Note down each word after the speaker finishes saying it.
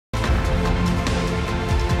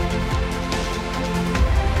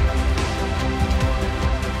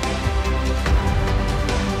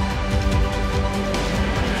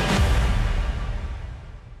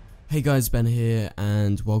Hey guys, Ben here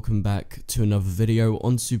and welcome back to another video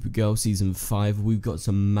on Supergirl Season 5. We've got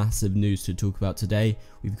some massive news to talk about today.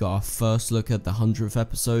 We've got our first look at the 100th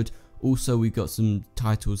episode. Also, we've got some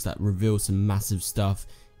titles that reveal some massive stuff,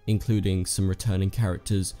 including some returning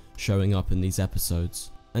characters showing up in these episodes.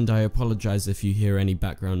 And I apologize if you hear any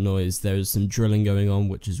background noise. There's some drilling going on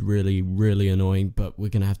which is really annoying, but we're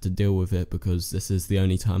going to have to deal with it because this is the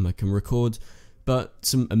only time I can record. But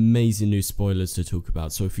some amazing new spoilers to talk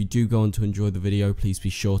about, so if you do go on to enjoy the video, please be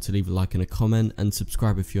sure to leave a like and a comment and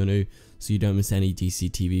subscribe if you're new so you don't miss any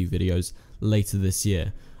DCTV videos later this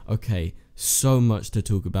year. Okay, so much to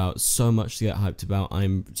talk about, so much to get hyped about.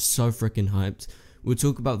 I'm so freaking hyped. We'll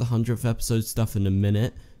talk about the 100th episode stuff in a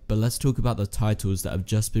minute, but let's talk about the titles that have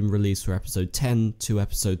just been released for episode 10 to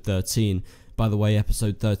episode 13. By the way,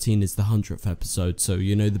 episode 13 is the 100th episode, so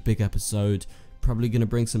you know, the big episode. Probably going to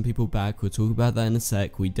bring some people back. We'll talk about that in a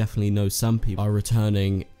sec. We definitely know some people are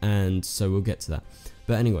returning, and so we'll get to that.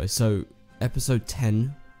 But anyway, so episode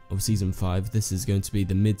 10 of season 5, this is going to be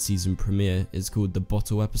the mid-season premiere. It's called the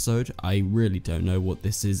bottle episode. I really don't know what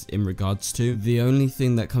this is in regards to. The only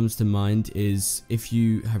thing that comes to mind is if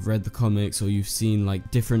you have read the comics or you've seen like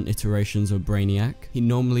different iterations of Brainiac, he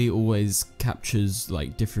normally always captures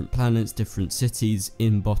like different planets, different cities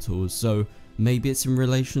in bottles. So maybe it's in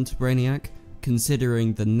relation to Brainiac,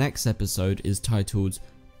 considering the next episode is titled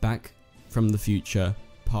Back from the Future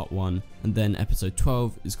Part 1, and then episode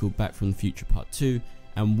 12 is called Back from the Future Part 2.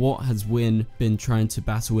 And what has Winn been trying to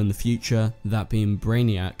battle in the future? That being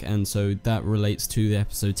Brainiac, and so that relates to the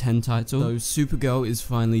episode 10 title. So Supergirl is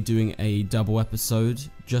finally doing a double episode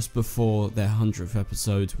just before their 100th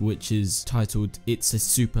episode, which is titled It's a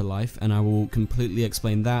Super Life, and I will completely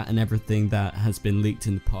explain that and everything that has been leaked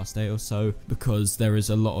in the past day or so, because there is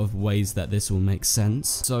a lot of ways that this will make sense.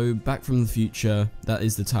 So Back from the Future, that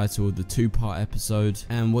is the title of the two-part episode.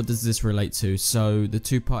 And what does this relate to? So the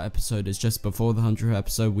two-part episode is just before the 100th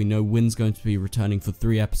episode. We know Winn's going to be returning for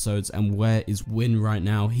 3 episodes, and where is Winn right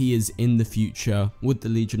now? He is in the future with the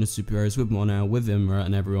Legion of Superheroes, with Mon-El, with Imra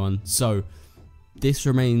and everyone. So this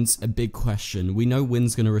remains a big question. We know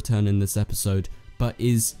Winn's going to return in this episode, but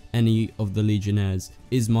is any of the Legionnaires,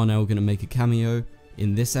 is Mon-El going to make a cameo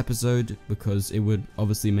in this episode? Because it would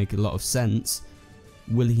obviously make a lot of sense.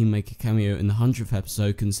 Will he make a cameo in the 100th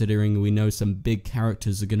episode, considering we know some big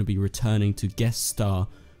characters are going to be returning to guest star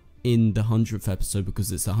in the 100th episode,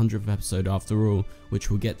 because it's the 100th episode after all,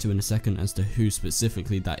 which we'll get to in a second as to who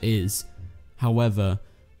specifically that is. However,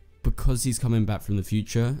 because he's coming back from the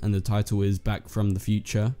future and the title is Back from the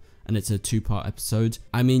Future and it's a two-part episode,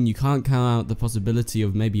 I mean, you can't count out the possibility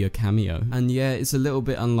of maybe a cameo. And yeah, it's a little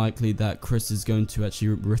bit unlikely that Chris is going to actually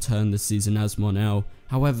return this season as Mon-El.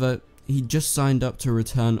 However, he just signed up to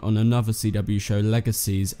return on another CW show,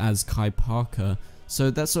 Legacies, as Kai Parker. So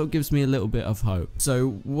that sort of gives me a little bit of hope.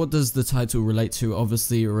 So what does the title relate to?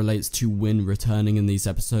 Obviously it relates to Winn returning in these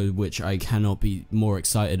episodes, which I cannot be more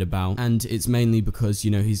excited about. And it's mainly because,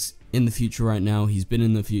 you know, he's in the future right now. He's been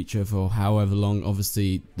in the future for however long.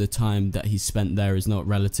 Obviously the time that he spent there is not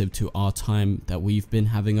relative to our time that we've been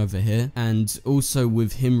having over here. And also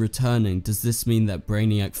with him returning, does this mean that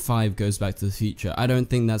Brainiac 5 goes back to the future? I don't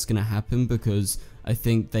think that's going to happen, because I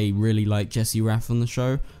think they really like Jesse Rath on the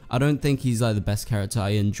show. I don't think he's like the best character. I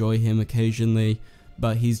enjoy him occasionally,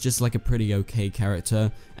 but he's just like a pretty okay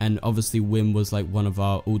character. And obviously Winn was like one of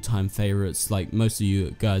our all-time favorites, like most of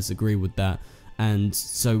you guys agree with that. And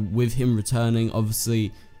so with him returning, obviously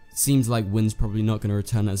it seems like Winn's probably not going to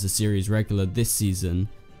return as a series regular this season,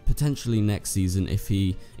 potentially next season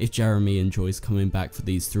if Jeremy enjoys coming back for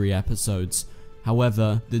these 3 episodes.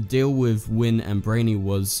 However, the deal with Winn and Brainy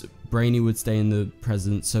was Brainy would stay in the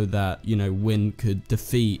present so that, you know, Winn could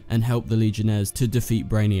defeat and help the Legionnaires to defeat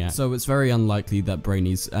Brainiac. So it's very unlikely that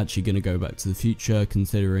Brainy's actually going to go back to the future,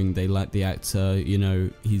 considering they like the actor. You know,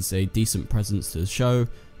 he's a decent presence to the show,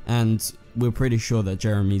 and we're pretty sure that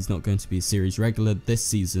Jeremy's not going to be a series regular this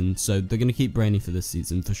season, so they're going to keep Brainy for this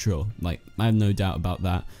season for sure. Like, I have no doubt about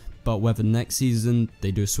that. But whether next season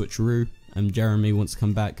they do a switcheroo and Jeremy wants to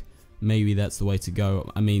come back, maybe that's the way to go.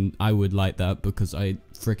 I mean, I would like that because I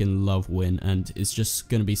freaking love Winn, and it's just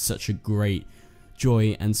going to be such a great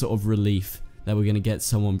joy and sort of relief that we're going to get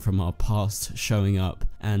someone from our past showing up.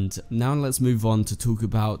 And now let's move on to talk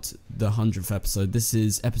about the 100th episode. This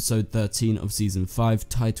is episode 13 of season 5,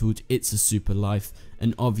 titled It's a Super Life,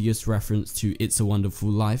 an obvious reference to It's a Wonderful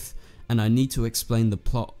Life. and I need to explain the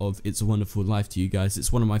plot of It's a Wonderful Life to you guys.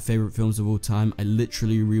 It's one of my favourite films of all time. I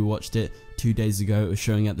literally rewatched it 2 days ago. It was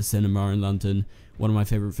showing at the cinema in London. One of my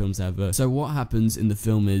favourite films ever. So what happens in the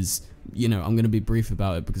film is, you know, I'm going to be brief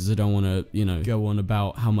about it because I don't want to, you know, go on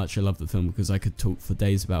about how much I love the film because I could talk for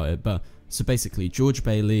days about it. But so basically, George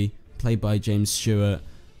Bailey, played by James Stewart,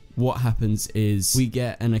 what happens is we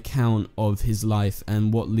get an account of his life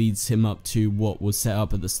and what leads him up to what was set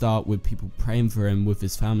up at the start, with people praying for him, with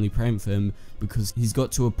his family praying for him, because he's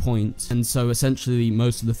got to a point. And so essentially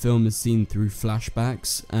most of the film is seen through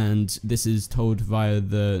flashbacks, and this is told via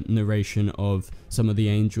the narration of some of the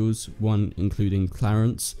angels, one including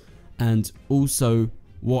Clarence. And also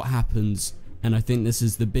what happens, and I think this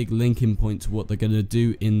is the big linking point to what they're going to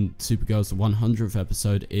do in Supergirl's 100th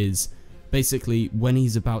episode, is basically when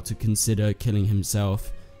he's about to consider killing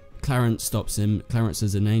himself, Clarence stops him. Clarence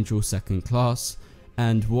is an angel second class,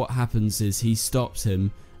 and what happens is he stops him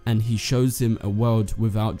and he shows him a world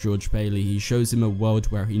without George Bailey. He shows him a world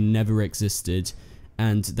where he never existed,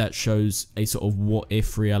 and that shows a sort of what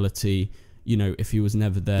if reality, you know, if he was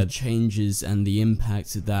never there, the changes and the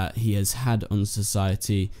impact that he has had on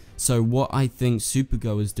society. So what I think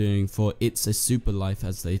Supergirl is doing for It's a Super Life,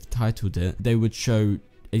 as they've titled it, they would show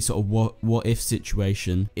a sort of what if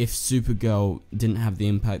situation. If Supergirl didn't have the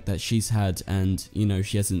impact that she's had, and you know,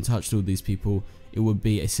 she hasn't touched all these people, it would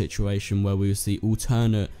be a situation where we would see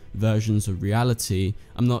alternate versions of reality.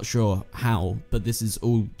 I'm not sure how, but this is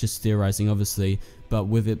all just theorizing obviously, but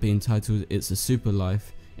with it being titled It's a Super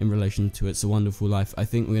Life in relation to It's a Wonderful Life, I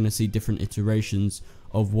think we're going to see different iterations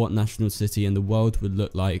of what National City and the world would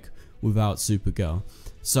look like without Supergirl.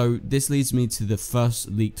 So this leads me to the first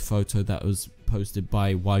leaked photo that was posted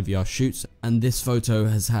by YVR Shoots, and this photo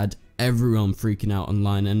has had everyone freaking out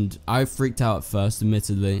online, and I freaked out at first,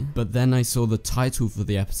 admittedly, but then I saw the title for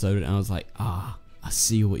the episode and I was like, I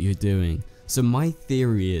see what you're doing. So my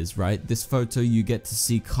theory is, right, this photo you get to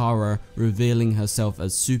see Kara revealing herself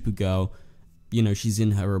as Supergirl. You know, she's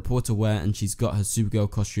in her reporter wear and she's got her Supergirl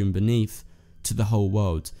costume beneath, to the whole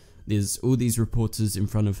world. There's all these reporters in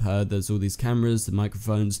front of her, there's all these cameras, the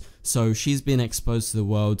microphones, so she's been exposed to the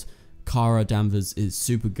world. Kara Danvers is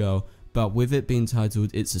Supergirl, but with it being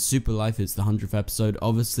titled It's a Super Life, it's the 100th episode,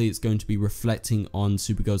 obviously it's going to be reflecting on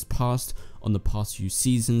Supergirl's past, on the past few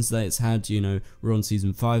seasons that it's had. You know, we're on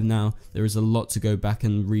season 5 now, there is a lot to go back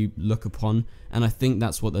and re-look upon, and I think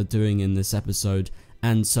that's what they're doing in this episode.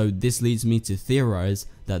 And so this leads me to theorize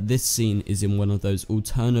that this scene is in one of those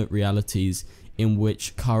alternate realities in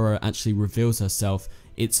which Kara actually reveals herself.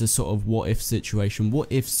 It's a sort of what if situation.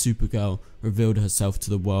 What if Supergirl revealed herself to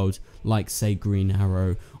the world, like say Green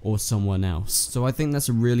Arrow or someone else? So I think that's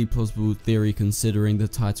a really plausible theory considering the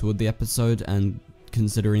title of the episode, and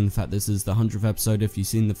considering the fact this is the 100th episode. If you've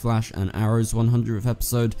seen The Flash and Arrow's 100th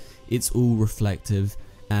episode, it's all reflective,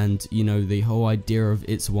 and you know, the whole idea of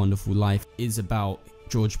It's a Wonderful Life is about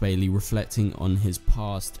George Bailey reflecting on his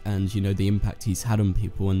past and, you know, the impact he's had on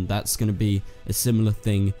people, and that's going to be a similar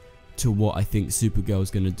thing to what I think Supergirl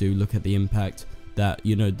is going to do. Look at the impact that,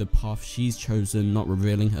 you know, the path she's chosen, not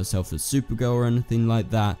revealing herself as Supergirl or anything like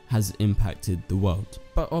that, has impacted the world.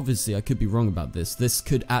 But obviously I could be wrong about this. This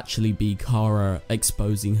could actually be Kara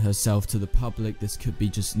exposing herself to the public. This could be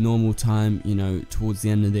just normal time, you know, towards the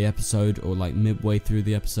end of the episode or like midway through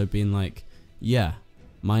the episode, being like, yeah,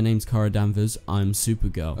 my name's Kara Danvers, I'm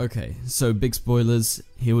Supergirl. Okay, so big spoilers,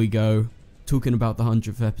 here we go. Talking about the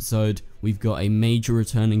 100th episode, we've got a major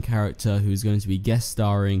returning character who's going to be guest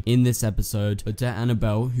starring in this episode. Odette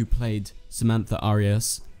Annabelle, who played Samantha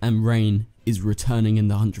Arias, and Rain is returning in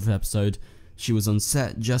the 100th episode. She was on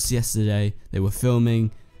set just yesterday, they were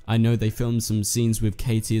filming. I know they filmed some scenes with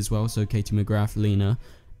Katie as well, so Katie McGrath, Lena.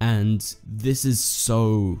 And this is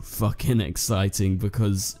so fucking exciting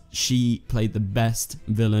because she played the best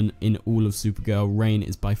villain in all of Supergirl. Rain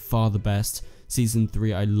is by far the best. Season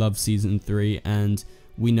 3, I love season 3, and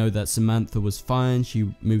we know that Samantha was fine,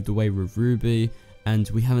 she moved away with Ruby, and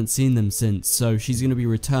we haven't seen them since, so she's going to be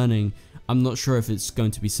returning. I'm not sure if it's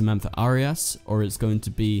going to be Samantha Arias, or it's going to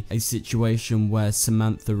be a situation where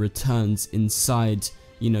Samantha returns inside,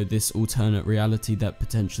 you know, this alternate reality that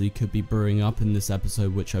potentially could be brewing up in this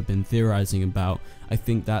episode, which I've been theorizing about. I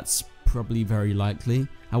think that's probably very likely.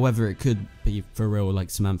 However, it could be for real like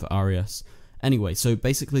Samantha Arias. Anyway, so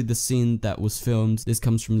basically the scene that was filmed, this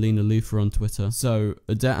comes from Lena Luthor on Twitter. So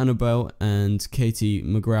Odette Annabelle and Katie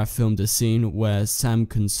McGrath filmed a scene where Sam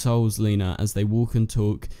consoles Lena as they walk and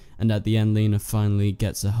talk, and at the end Lena finally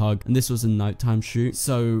gets a hug, and this was a nighttime shoot.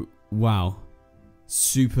 So wow,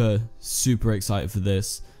 super excited for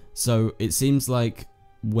this. So it seems like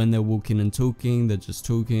when they're walking and talking, they're just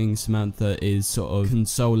talking. Samantha is sort of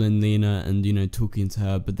consoling Lena and, you know, talking to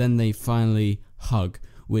her, but then they finally hug,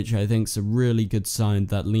 which I think is a really good sign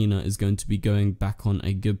that Lena is going to be going back on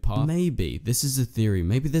a good path. Maybe, this is a theory,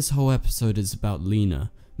 maybe this whole episode is about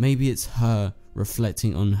Lena. Maybe it's her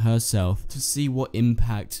reflecting on herself to see what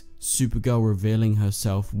impact Supergirl revealing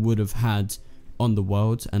herself would have had on the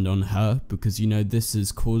world and on her, because, you know, this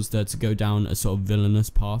has caused her to go down a sort of villainous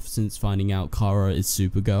path since finding out Kara is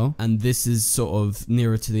Supergirl. And this is sort of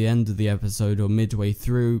nearer to the end of the episode or midway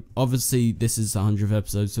through. Obviously this is the 100th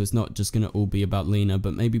episode, so it's not just going to all be about Lena,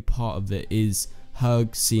 but maybe part of it is her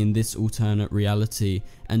seeing this alternate reality,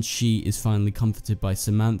 and she is finally comforted by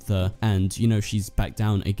Samantha, and, you know, she's back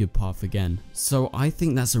down a good path again. So I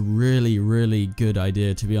think that's a really good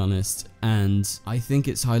idea, to be honest, and I think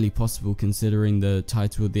it's highly possible considering the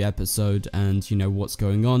title of the episode and, you know, what's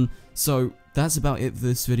going on. So that's about it for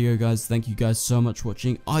this video, guys. Thank you guys so much for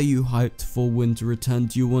watching. Are you hyped for Winn to return?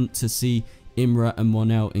 Do you want to see Imra and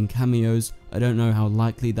Monel in cameos? I don't know how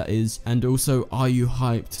likely that is. And also, are you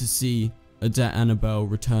hyped to see Odette Annabelle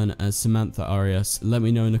return as Samantha Arias? Let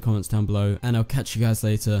me know in the comments down below, and I'll catch you guys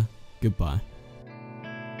later. Goodbye.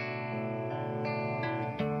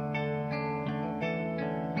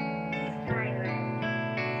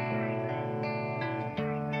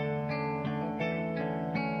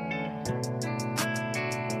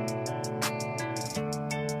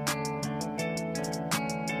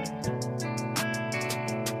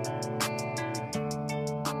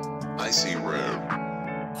 I see red.